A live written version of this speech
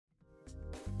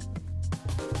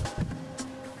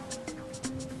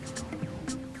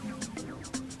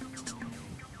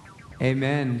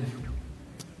Amen.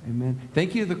 Amen.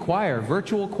 Thank you to the choir,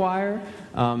 virtual choir.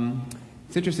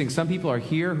 It's interesting. Some people are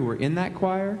here who are in that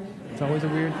choir. It's always a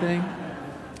weird thing.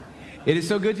 It is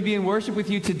so good to be in worship with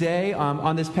you today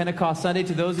on this Pentecost Sunday.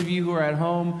 To those of you who are at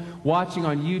home watching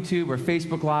on YouTube or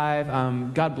Facebook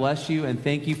Live, God bless you and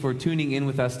thank you for tuning in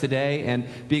with us today and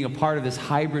being a part of this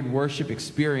hybrid worship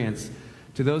experience.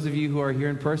 To those of you who are here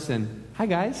in person, hi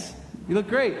guys, you look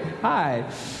great. Hi.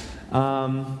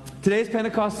 Today's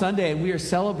Pentecost Sunday, and we are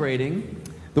celebrating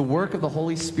the work of the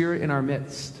Holy Spirit in our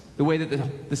midst, the way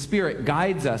that the Spirit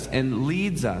guides us and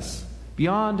leads us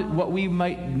beyond what we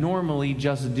might normally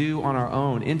just do on our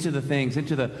own, into the things,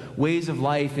 into the ways of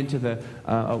life, into the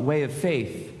way of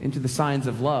faith, into the signs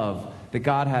of love that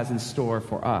God has in store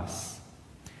for us.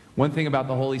 One thing about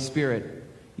the Holy Spirit,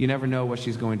 you never know what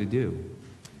she's going to do.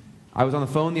 I was on the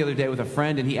phone the other day with a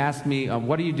friend, and he asked me,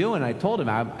 what are you doing? And I told him,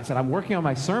 I said, I'm working on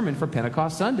my sermon for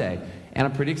Pentecost Sunday, and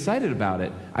I'm pretty excited about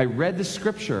it. I read the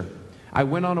scripture. I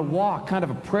went on a walk, kind of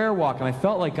a prayer walk, and I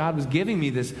felt like God was giving me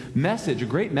this message, a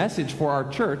great message for our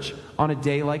church on a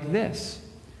day like this.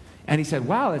 And he said,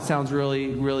 wow, that sounds really,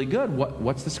 really good.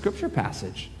 What's the scripture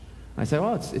passage? And I said,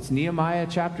 well, it's Nehemiah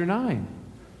chapter 9.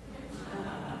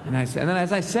 And then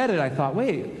as I said it, I thought,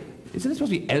 wait, isn't it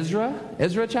supposed to be Ezra?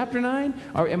 Ezra chapter 9?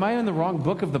 Or am I in the wrong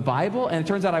book of the Bible? And it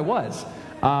turns out I was.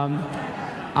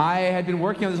 I had been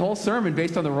working on this whole sermon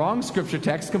based on the wrong scripture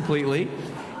text completely.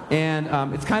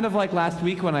 And it's kind of like last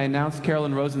week when I announced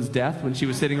Carolyn Rosen's death when she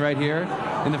was sitting right here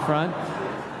in the front.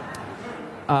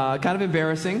 Kind of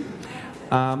embarrassing.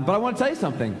 But I want to tell you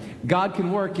something. God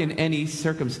can work in any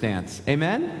circumstance.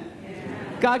 Amen?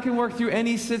 Amen. God can work through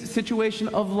any situation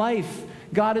of life.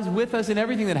 God is with us in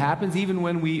everything that happens, even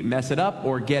when we mess it up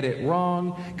or get it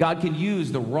wrong. God can use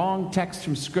the wrong text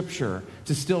from Scripture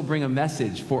to still bring a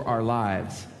message for our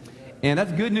lives. And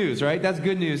that's good news, right? That's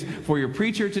good news for your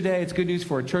preacher today. It's good news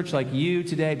for a church like you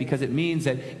today, because it means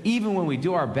that even when we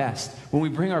do our best, when we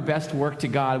bring our best work to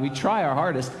God, we try our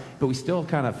hardest, but we still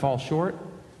kind of fall short,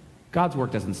 God's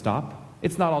work doesn't stop.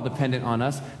 It's not all dependent on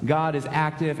us. God is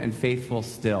active and faithful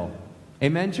still.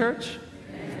 Amen, church?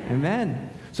 Amen.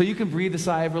 So you can breathe a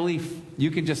sigh of relief. You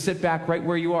can just sit back right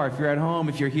where you are. If you're at home,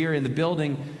 if you're here in the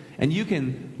building, and you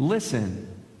can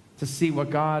listen to see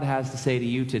what God has to say to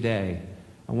you today.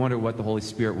 I wonder what the Holy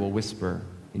Spirit will whisper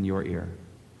in your ear.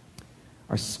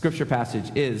 Our scripture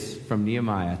passage is from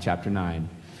Nehemiah chapter 9.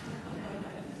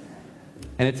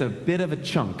 And it's a bit of a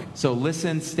chunk. So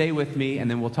listen, stay with me, and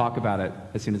then we'll talk about it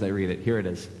as soon as I read it. Here it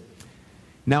is.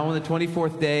 Now on the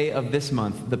 24th day of this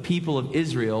month, the people of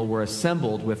Israel were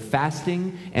assembled with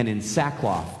fasting and in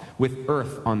sackcloth, with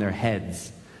earth on their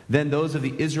heads. Then those of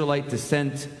the Israelite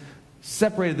descent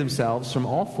separated themselves from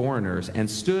all foreigners and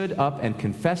stood up and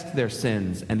confessed their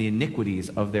sins and the iniquities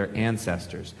of their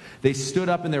ancestors. They stood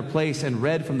up in their place and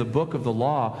read from the book of the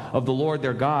law of the Lord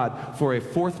their God for a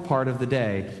fourth part of the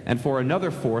day, and for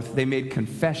another fourth they made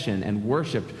confession and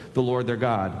worshipped the Lord their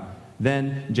God.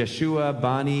 Then Jeshua,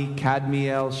 Bani,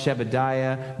 Kadmiel,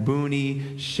 Shebediah,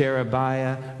 Buni,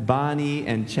 Sherebiah, Bani,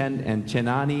 and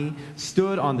Chenani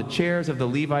stood on the chairs of the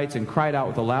Levites and cried out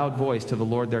with a loud voice to the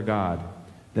Lord their God.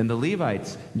 Then the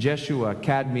Levites, Jeshua,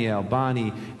 Kadmiel,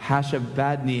 Bani,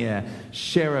 Hashabadniah,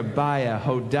 Sherebiah,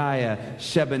 Hodiah,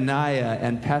 Shebaniah,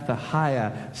 and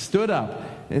Pethahiah stood up.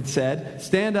 It said,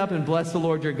 stand up and bless the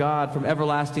Lord your God from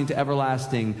everlasting to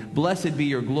everlasting. Blessed be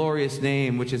your glorious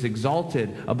name, which is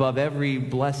exalted above every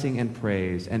blessing and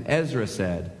praise. And Ezra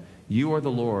said, you are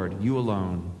the Lord, you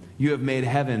alone. You have made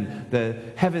heaven, the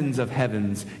heavens of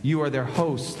heavens. You are their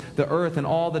host, the earth and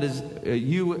all that is,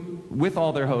 you with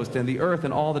all their host, and the earth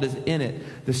and all that is in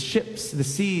it, the ships, the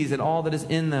seas, and all that is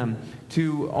in them.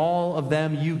 To all of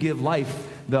them you give life.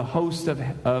 The host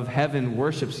of heaven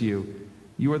worships you.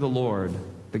 You are the Lord,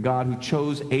 the God who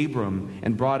chose Abram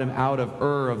and brought him out of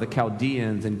Ur of the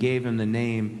Chaldeans and gave him the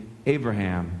name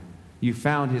Abraham. You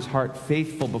found his heart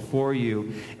faithful before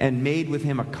you and made with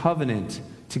him a covenant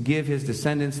to give his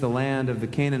descendants the land of the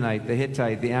Canaanite, the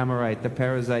Hittite, the Amorite, the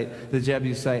Perizzite, the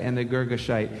Jebusite, and the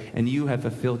Girgashite. And you have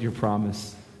fulfilled your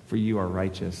promise, for you are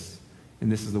righteous. And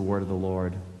this is the word of the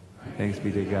Lord. Thanks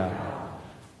be to God.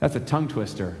 That's a tongue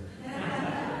twister.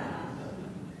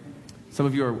 Some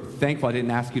of you are thankful I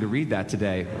didn't ask you to read that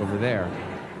today over there.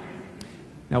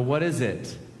 Now, what is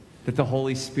it that the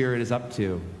Holy Spirit is up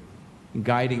to in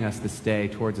guiding us this day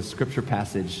towards a scripture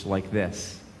passage like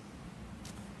this?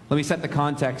 Let me set the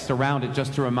context around it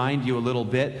just to remind you a little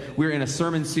bit. We're in a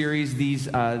sermon series these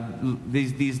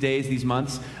days, these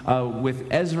months, with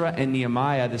Ezra and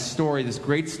Nehemiah, this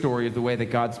great story of the way that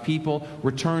God's people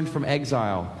returned from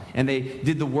exile. And they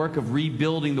did the work of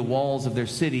rebuilding the walls of their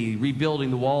city,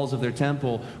 rebuilding the walls of their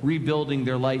temple, rebuilding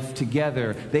their life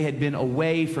together. They had been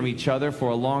away from each other for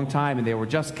a long time, and they were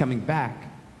just coming back.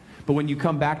 But when you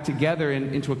come back together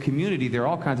into a community, there are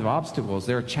all kinds of obstacles.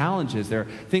 There are challenges. There are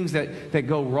things that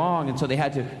go wrong. And so they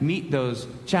had to meet those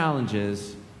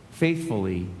challenges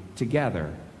faithfully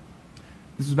together.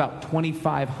 This was about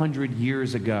 2,500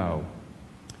 years ago.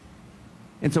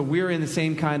 And so we're in the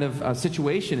same kind of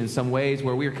situation in some ways,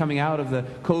 where we're coming out of the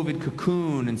COVID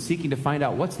cocoon and seeking to find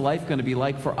out what's life going to be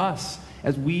like for us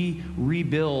as we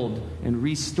rebuild and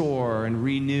restore and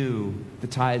renew the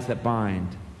ties that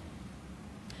bind.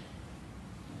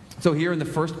 So here in the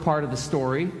first part of the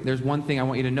story, there's one thing I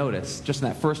want you to notice, just in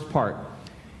that first part.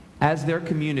 As their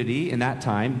community in that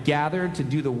time gathered to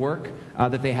do the work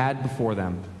that they had before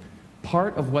them,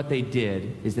 part of what they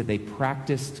did is that they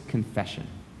practiced confession.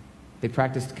 They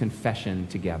practiced confession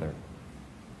together.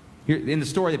 Here in the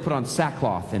story, they put on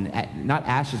sackcloth and not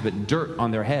ashes, but dirt on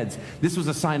their heads. This was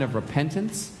a sign of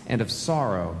repentance and of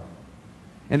sorrow.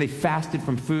 And they fasted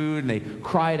from food, and they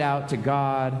cried out to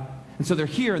God. And so they're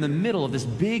here in the middle of this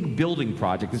big building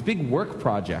project, this big work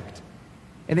project.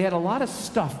 And they had a lot of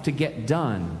stuff to get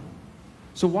done.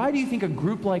 So why do you think a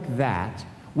group like that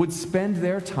would spend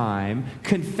their time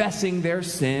confessing their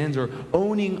sins or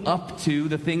owning up to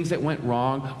the things that went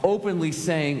wrong, openly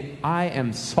saying, I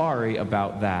am sorry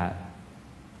about that?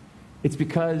 It's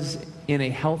because in a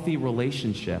healthy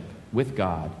relationship with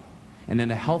God and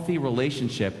in a healthy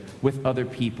relationship with other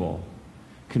people,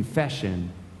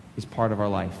 confession is part of our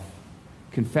life.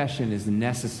 Confession is a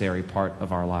necessary part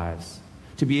of our lives.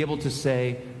 To be able to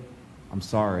say, I'm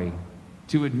sorry.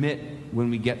 To admit when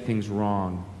we get things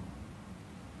wrong.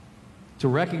 To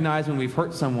recognize when we've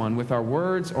hurt someone with our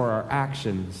words or our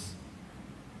actions.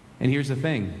 And here's the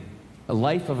thing. A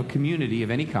life of a community of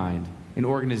any kind, an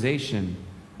organization,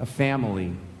 a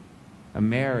family, a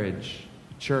marriage,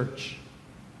 a church,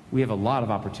 we have a lot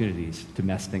of opportunities to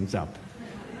mess things up.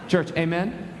 Church,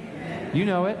 amen? Amen. You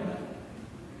know it.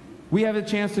 We have a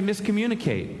chance to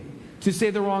miscommunicate, to say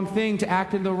the wrong thing, to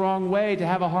act in the wrong way, to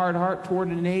have a hard heart toward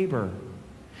a neighbor.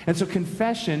 And so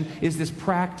confession is this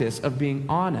practice of being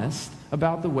honest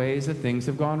about the ways that things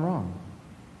have gone wrong.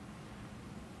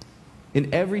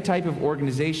 In every type of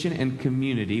organization and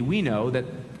community, we know that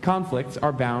conflicts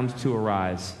are bound to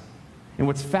arise. And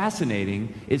what's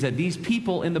fascinating is that these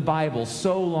people in the Bible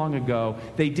so long ago,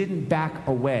 they didn't back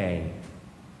away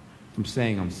from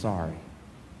saying, I'm sorry.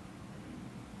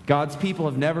 God's people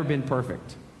have never been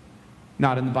perfect.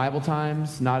 Not in the Bible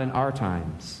times, not in our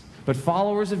times. But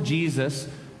followers of Jesus,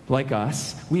 like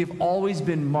us, we have always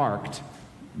been marked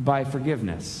by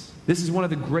forgiveness. This is one of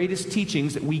the greatest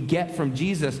teachings that we get from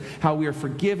Jesus, how we are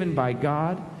forgiven by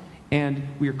God, and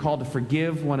we are called to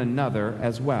forgive one another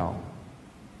as well.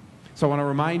 So I want to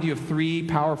remind you of 3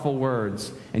 powerful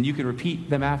words, and you can repeat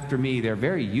them after me. They're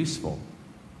very useful.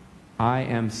 I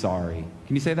am sorry.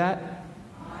 Can you say that?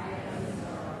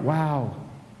 Wow,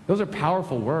 those are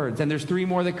powerful words. And there's 3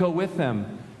 more that go with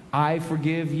them. I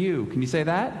forgive you. Can you say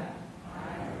that?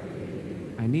 I forgive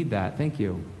you. I need that. Thank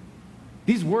you.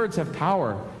 These words have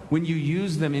power when you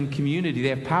use them in community. They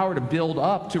have power to build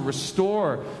up, to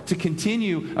restore, to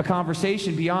continue a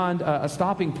conversation beyond a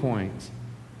stopping point.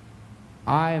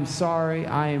 I am sorry,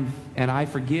 and I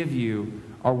forgive you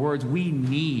are words we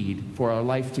need for our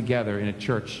life together in a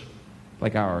church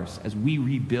like ours as we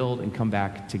rebuild and come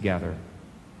back together.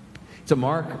 It's a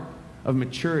mark of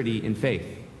maturity in faith,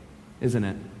 isn't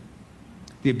it?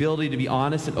 The ability to be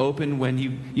honest and open when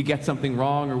you get something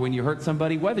wrong or when you hurt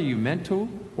somebody, whether you meant to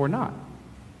or not.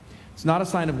 It's not a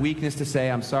sign of weakness to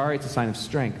say, I'm sorry. It's a sign of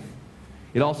strength.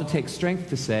 It also takes strength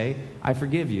to say, I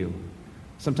forgive you.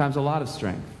 Sometimes a lot of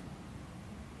strength.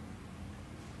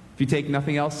 If you take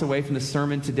nothing else away from the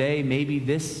sermon today, maybe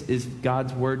this is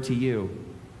God's word to you.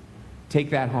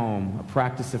 Take that home, a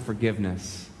practice of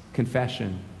forgiveness,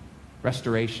 confession,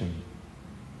 restoration.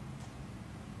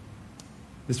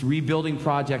 This rebuilding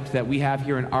project that we have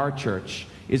here in our church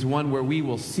is one where we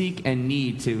will seek and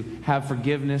need to have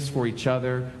forgiveness for each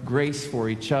other, grace for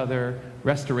each other,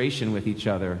 restoration with each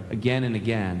other again and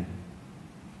again.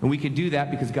 And we can do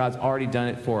that because God's already done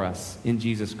it for us in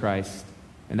Jesus Christ.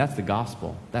 And that's the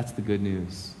gospel. That's the good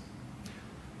news.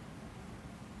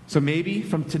 So maybe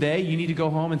from today you need to go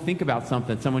home and think about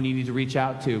something, someone you need to reach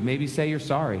out to. Maybe say you're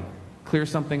sorry. Clear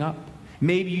something up.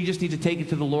 Maybe you just need to take it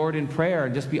to the Lord in prayer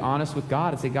and just be honest with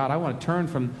God and say, God, I want to turn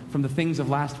from the things of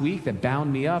last week that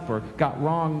bound me up or got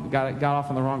off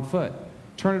on the wrong foot.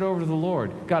 Turn it over to the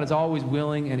Lord. God is always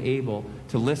willing and able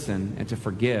to listen and to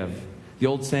forgive. The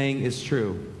old saying is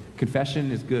true.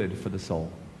 Confession is good for the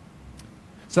soul.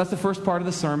 So that's the first part of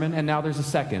the sermon, and now there's a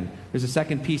second. There's a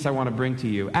second piece I want to bring to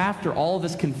you. After all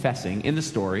this confessing in the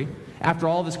story, after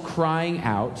all this crying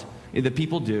out that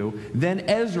people do, then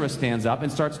Ezra stands up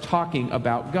and starts talking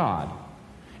about God.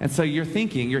 And so you're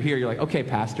here, you're like, okay,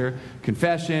 Pastor,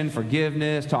 confession,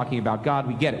 forgiveness, talking about God,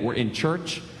 we get it. We're in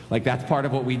church, like that's part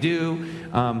of what we do.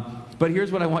 But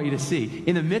here's what I want you to see.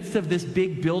 In the midst of this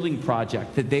big building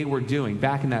project that they were doing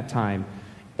back in that time,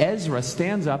 Ezra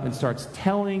stands up and starts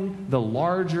telling the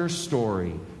larger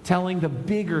story, telling the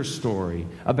bigger story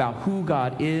about who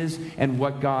God is and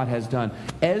what God has done.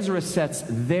 Ezra sets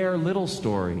their little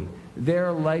story,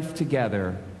 their life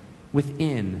together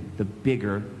within the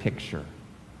bigger picture.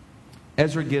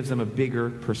 Ezra gives them a bigger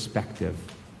perspective.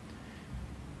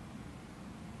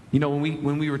 You know,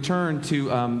 when we return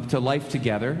to life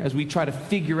together, as we try to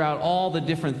figure out all the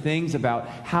different things about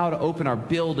how to open our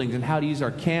buildings and how to use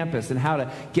our campus and how to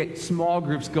get small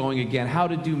groups going again, how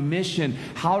to do mission,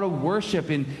 how to worship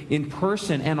in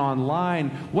person and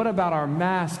online, what about our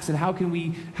masks and how can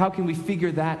we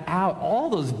figure that out? All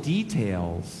those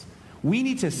details. We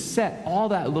need to set all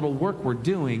that little work we're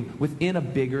doing within a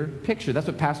bigger picture. That's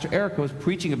what Pastor Erica was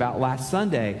preaching about last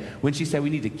Sunday when she said we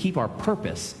need to keep our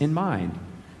purpose in mind.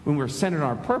 When we're centered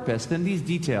on our purpose, then these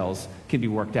details can be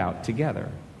worked out together.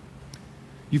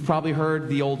 You've probably heard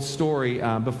the old story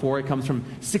before. It comes from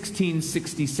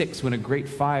 1666 when a great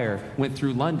fire went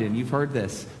through London. You've heard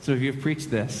this. Some of you have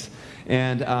preached this.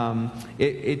 And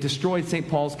it destroyed St.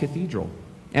 Paul's Cathedral.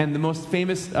 And the most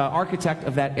famous architect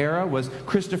of that era was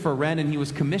Christopher Wren, and he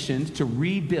was commissioned to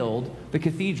rebuild the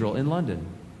cathedral in London.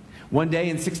 One day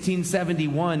in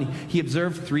 1671, he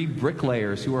observed 3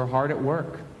 bricklayers who were hard at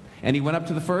work. And he went up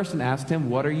to the first and asked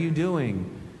him, "What are you doing?"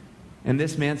 And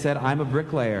this man said, "I'm a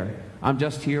bricklayer. I'm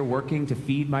just here working to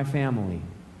feed my family."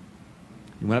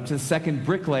 He went up to the second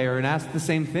bricklayer and asked the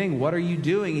same thing, "What are you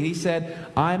doing?" And he said,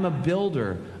 "I'm a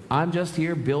builder. I'm just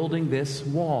here building this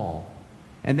wall."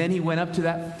 And then he went up to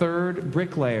that third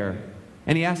bricklayer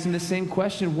and he asked him the same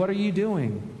question, "What are you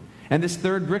doing?" And this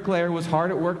third bricklayer was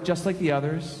hard at work just like the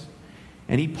others.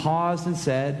 And he paused and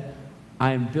said,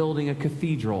 "I am building a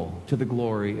cathedral to the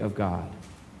glory of God."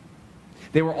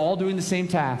 They were all doing the same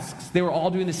tasks. They were all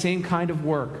doing the same kind of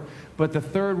work. But the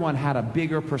third one had a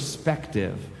bigger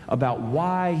perspective about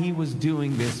why he was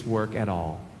doing this work at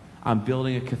all. I'm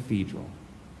building a cathedral.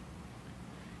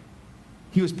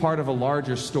 He was part of a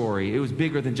larger story. It was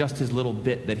bigger than just his little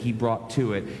bit that he brought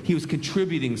to it. He was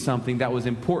contributing something that was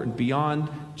important beyond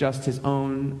just his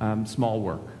own small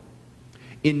work.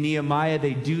 In Nehemiah,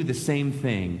 they do the same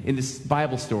thing in this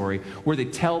Bible story where they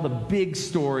tell the big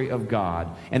story of God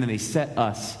and then they set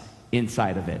us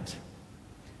inside of it.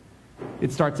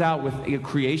 It starts out with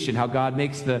creation, how God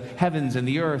makes the heavens and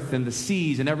the earth and the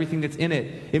seas and everything that's in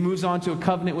it. It moves on to a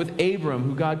covenant with Abram,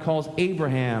 who God calls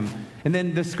Abraham. And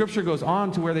then the scripture goes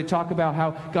on to where they talk about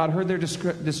how God heard their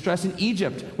distress in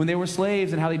Egypt when they were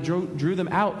slaves and how they drew them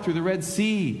out through the Red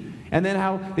Sea. And then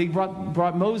how they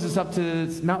brought Moses up to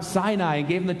Mount Sinai and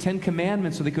gave him the 10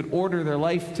 Commandments so they could order their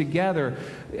life together.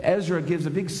 Ezra gives a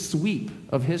big sweep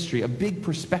of history, a big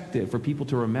perspective for people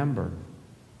to remember.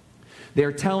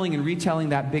 They're telling and retelling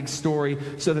that big story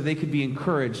so that they could be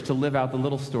encouraged to live out the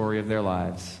little story of their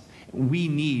lives. We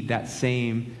need that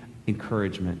same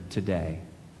encouragement today.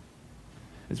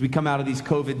 As we come out of these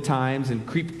COVID times and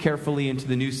creep carefully into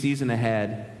the new season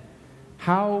ahead,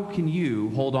 how can you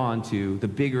hold on to the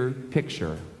bigger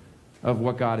picture of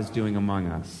what God is doing among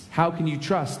us? How can you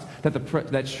trust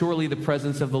that surely the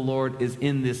presence of the Lord is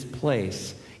in this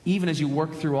place, even as you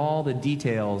work through all the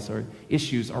details or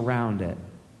issues around it?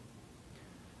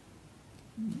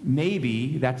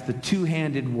 Maybe that's the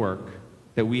two-handed work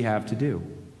that we have to do.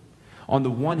 On the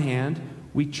one hand,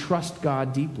 we trust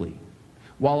God deeply,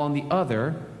 while on the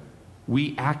other,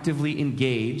 we actively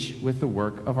engage with the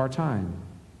work of our time.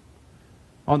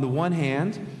 On the one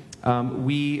hand,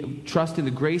 we trust in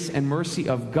the grace and mercy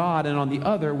of God, and on the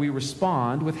other, we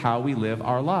respond with how we live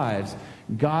our lives.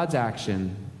 God's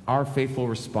action, our faithful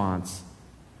response.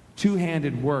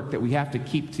 Two-handed work that we have to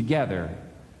keep together.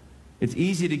 It's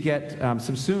easy to get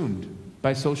subsumed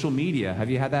by social media. Have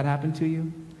you had that happen to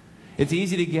you? It's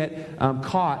easy to get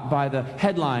caught by the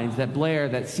headlines that blare,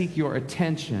 that seek your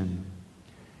attention.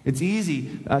 It's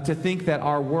easy to think that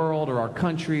our world or our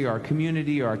country or our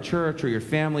community or our church or your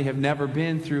family have never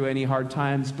been through any hard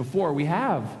times before. We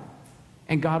have.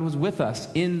 And God was with us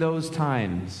in those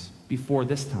times before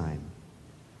this time.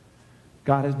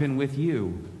 God has been with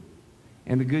you.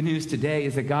 And the good news today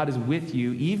is that God is with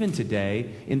you even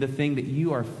today in the thing that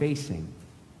you are facing.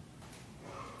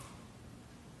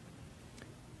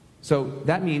 So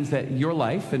that means that your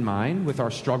life and mine, with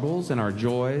our struggles and our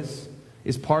joys,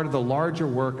 is part of the larger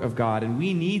work of God. And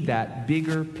we need that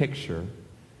bigger picture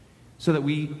so that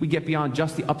we get beyond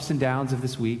just the ups and downs of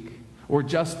this week or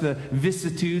just the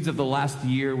vicissitudes of the last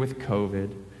year with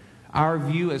COVID. Our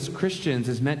view as Christians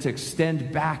is meant to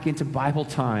extend back into Bible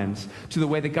times to the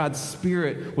way that God's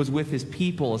Spirit was with his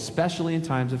people, especially in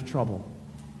times of trouble.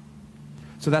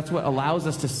 So that's what allows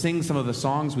us to sing some of the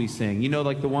songs we sing. You know,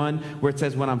 like the one where it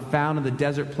says, when I'm found in the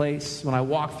desert place, when I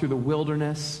walk through the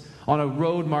wilderness, on a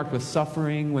road marked with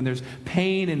suffering, when there's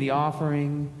pain in the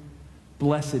offering,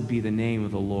 blessed be the name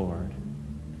of the Lord.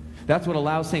 That's what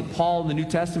allows St. Paul in the New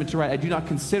Testament to write, I do not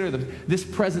consider this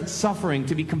present suffering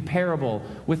to be comparable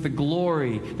with the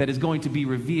glory that is going to be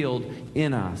revealed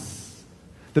in us.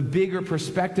 The bigger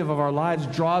perspective of our lives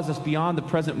draws us beyond the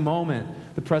present moment,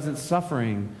 the present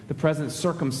suffering, the present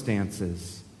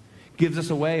circumstances. Gives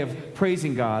us a way of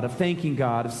praising God, of thanking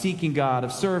God, of seeking God,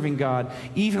 of serving God,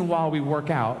 even while we work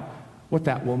out what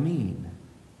that will mean.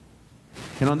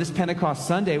 And on this Pentecost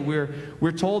Sunday,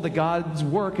 we're told that God's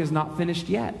work is not finished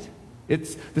yet.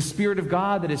 It's the Spirit of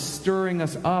God that is stirring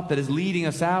us up, that is leading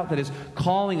us out, that is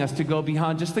calling us to go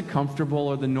beyond just the comfortable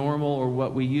or the normal or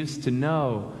what we used to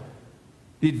know.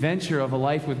 The adventure of a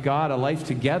life with God, a life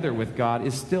together with God,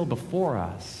 is still before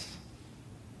us.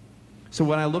 So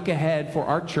when I look ahead for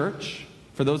our church,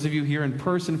 for those of you here in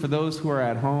person, for those who are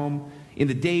at home, in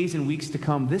the days and weeks to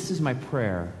come, this is my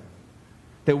prayer.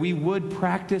 That we would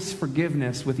practice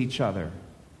forgiveness with each other.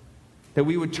 That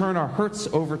we would turn our hurts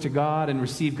over to God and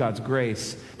receive God's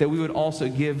grace. That we would also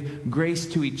give grace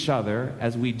to each other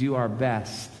as we do our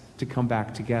best to come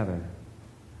back together.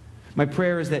 My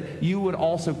prayer is that you would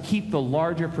also keep the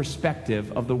larger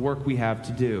perspective of the work we have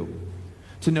to do.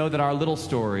 To know that our little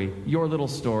story, your little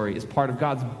story, is part of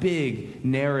God's big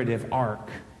narrative arc.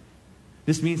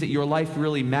 This means that your life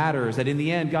really matters, that in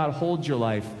the end, God holds your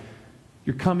life.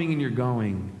 You're coming and you're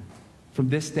going from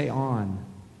this day on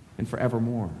and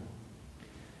forevermore.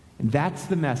 And that's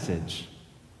the message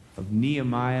of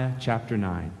Nehemiah chapter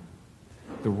 9.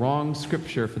 The wrong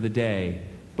scripture for the day,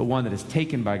 but one that is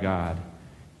taken by God,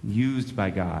 used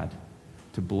by God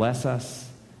to bless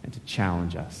us and to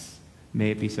challenge us.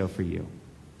 May it be so for you.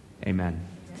 Amen.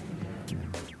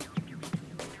 Amen.